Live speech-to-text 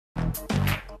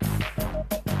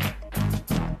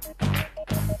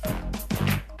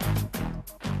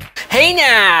Hey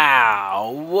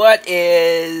now! What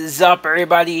is up,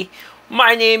 everybody?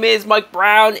 My name is Mike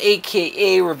Brown,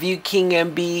 aka Review King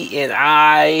MB, and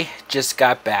I just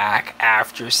got back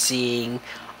after seeing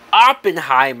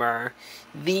Oppenheimer,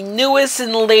 the newest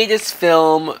and latest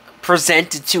film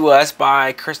presented to us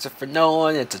by Christopher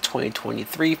Nolan. It's a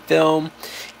 2023 film,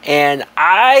 and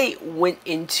I went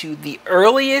into the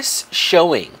earliest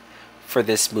showing for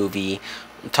this movie.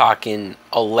 I'm talking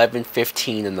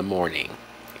 11:15 in the morning.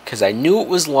 Because I knew it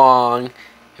was long.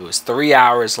 It was 3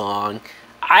 hours long.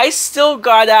 I still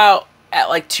got out at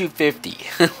like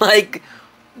 2:50. Like,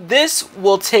 this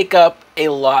will take up a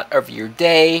lot of your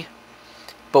day,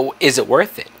 but is it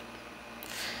worth it?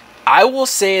 I will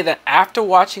say that after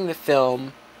watching the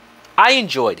film, I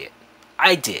enjoyed it.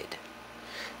 I did.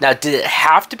 Now, did it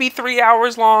have to be 3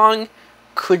 hours long?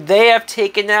 Could they have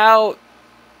taken out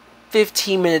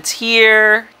 15 minutes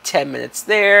here, 10 minutes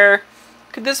there?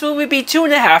 Could this movie be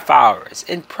 2.5 hours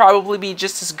and probably be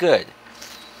just as good?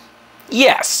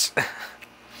 Yes.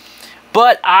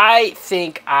 But I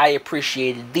think I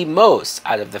appreciated the most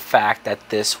out of the fact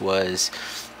that this was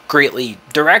greatly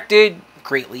directed,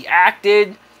 greatly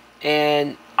acted,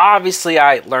 and obviously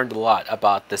I learned a lot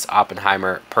about this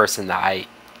Oppenheimer person that I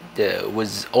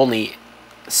was only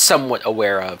somewhat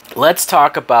aware of. Let's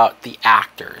talk about the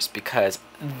actors, because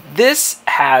this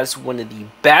has one of the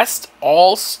best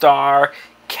all-star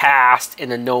cast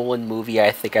in a Nolan movie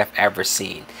I think I've ever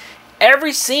seen.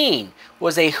 Every scene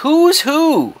was a who's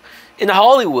who in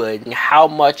Hollywood. How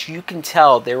much you can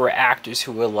tell there were actors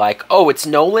who were like, oh, it's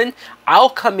Nolan,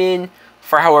 I'll come in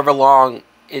for however long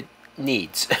it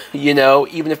needs, you know,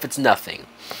 even if it's nothing.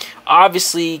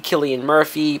 Obviously, Cillian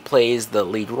Murphy plays the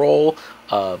lead role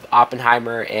of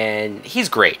Oppenheimer, and he's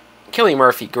great. Cillian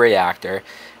Murphy, great actor.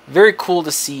 Very cool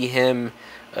to see him,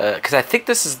 because I think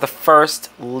this is the first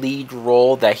lead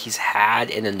role that he's had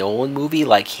in a Nolan movie,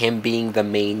 like him being the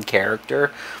main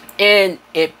character, and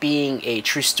it being a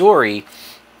true story,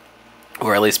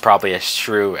 or at least probably as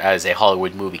true as a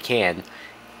Hollywood movie can.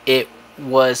 It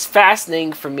was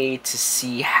fascinating for me to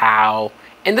see how,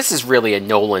 and this is really a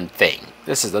Nolan thing.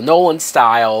 This is the Nolan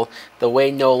style, the way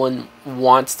Nolan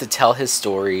wants to tell his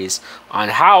stories, on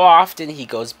how often he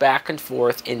goes back and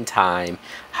forth in time,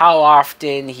 how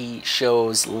often he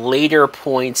shows later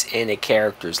points in a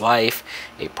character's life,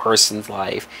 a person's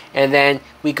life, and then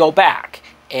we go back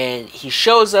and he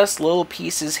shows us little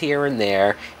pieces here and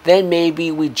there, then maybe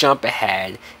we jump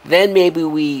ahead, then maybe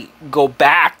we go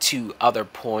back to other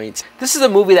points. This is a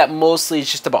movie that mostly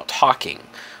is just about talking,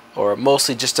 or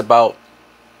mostly just about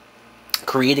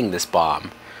creating this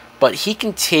bomb. But he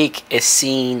can take a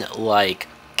scene like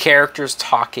characters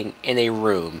talking in a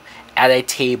room, at a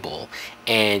table,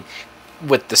 and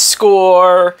with the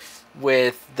score,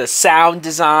 with the sound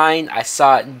design, I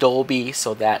saw it in Dolby,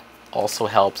 so that also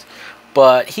helped.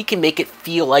 But he can make it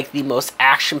feel like the most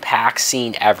action-packed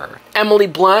scene ever. Emily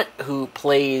Blunt, who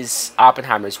plays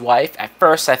Oppenheimer's wife, at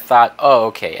first I thought, oh,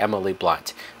 okay, Emily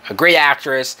Blunt, a great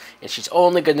actress, and she's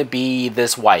only going to be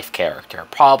this wife character.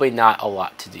 Probably not a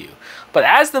lot to do. But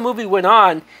as the movie went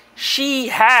on, she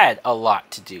had a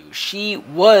lot to do. She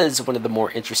was one of the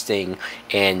more interesting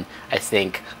and, I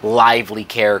think, lively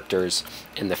characters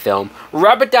in the film.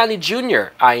 Robert Downey Jr.,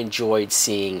 I enjoyed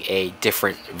seeing a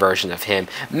different version of him.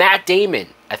 Matt Damon,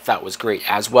 I thought was great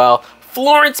as well.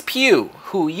 Florence Pugh,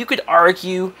 who you could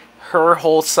argue her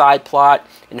whole side plot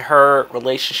and her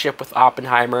relationship with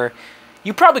Oppenheimer,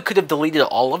 you probably could have deleted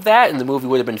all of that and the movie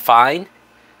would have been fine.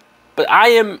 But I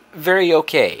am very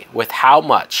okay with how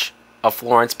much of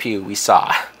Florence Pugh we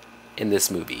saw in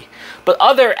this movie. But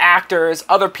other actors,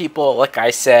 other people, like I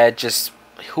said, just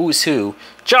who's who.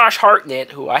 Josh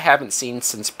Hartnett, who I haven't seen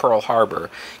since Pearl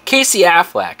Harbor. Casey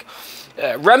Affleck.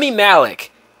 Rami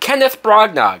Malek. Kenneth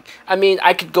Branagh. I mean,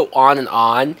 I could go on and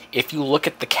on. If you look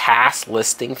at the cast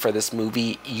listing for this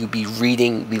movie, you'd be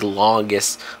reading the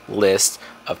longest list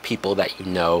of people that you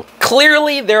know.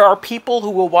 Clearly, there are people who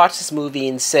will watch this movie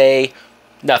and say,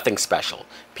 nothing special.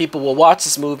 People will watch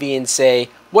this movie and say,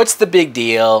 what's the big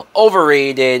deal?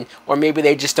 Overrated. Or maybe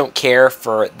they just don't care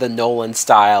for the Nolan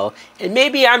style. And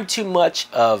maybe I'm too much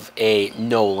of a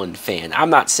Nolan fan. I'm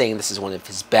not saying this is one of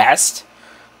his best.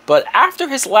 But after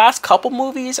his last couple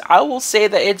movies, I will say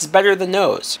that it's better than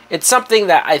those. It's something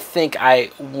that I think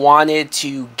I wanted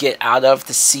to get out of,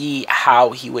 to see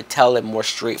how he would tell a more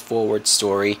straightforward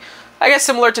story. I guess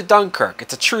similar to Dunkirk.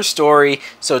 It's a true story,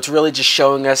 so it's really just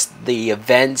showing us the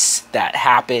events that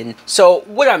happen. So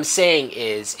what I'm saying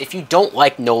is, if you don't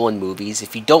like Nolan movies,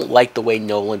 if you don't like the way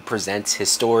Nolan presents his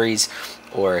stories,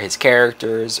 or his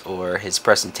characters or his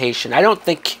presentation. I don't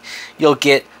think you'll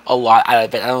get a lot out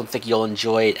of it. I don't think you'll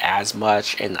enjoy it as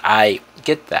much, and I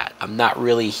get that. I'm not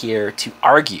really here to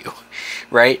argue,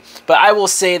 right? But I will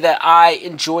say that I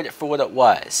enjoyed it for what it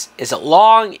was. Is it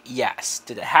long? Yes.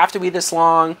 Did it have to be this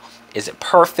long? Is it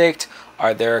perfect?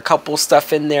 Are there a couple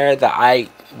stuff in there that I,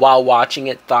 while watching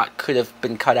it, thought could have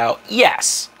been cut out?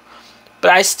 Yes.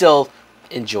 But I still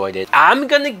enjoyed it. I'm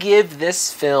going to give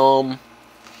this film...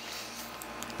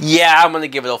 yeah, I'm going to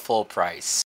give it a full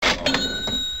price.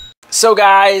 So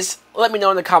guys, let me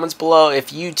know in the comments below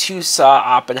if you too saw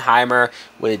Oppenheimer.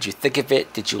 What did you think of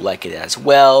it? Did you like it as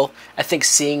well? I think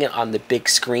seeing it on the big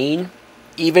screen,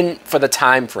 even for the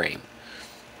time frame,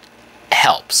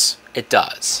 helps. It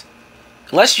does.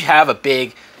 Unless you have a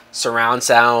big surround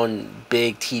sound,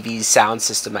 big TV sound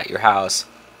system at your house,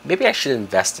 maybe I should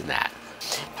invest in that.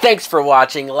 Thanks for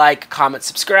watching. Like, comment,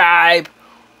 subscribe.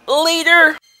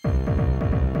 Later!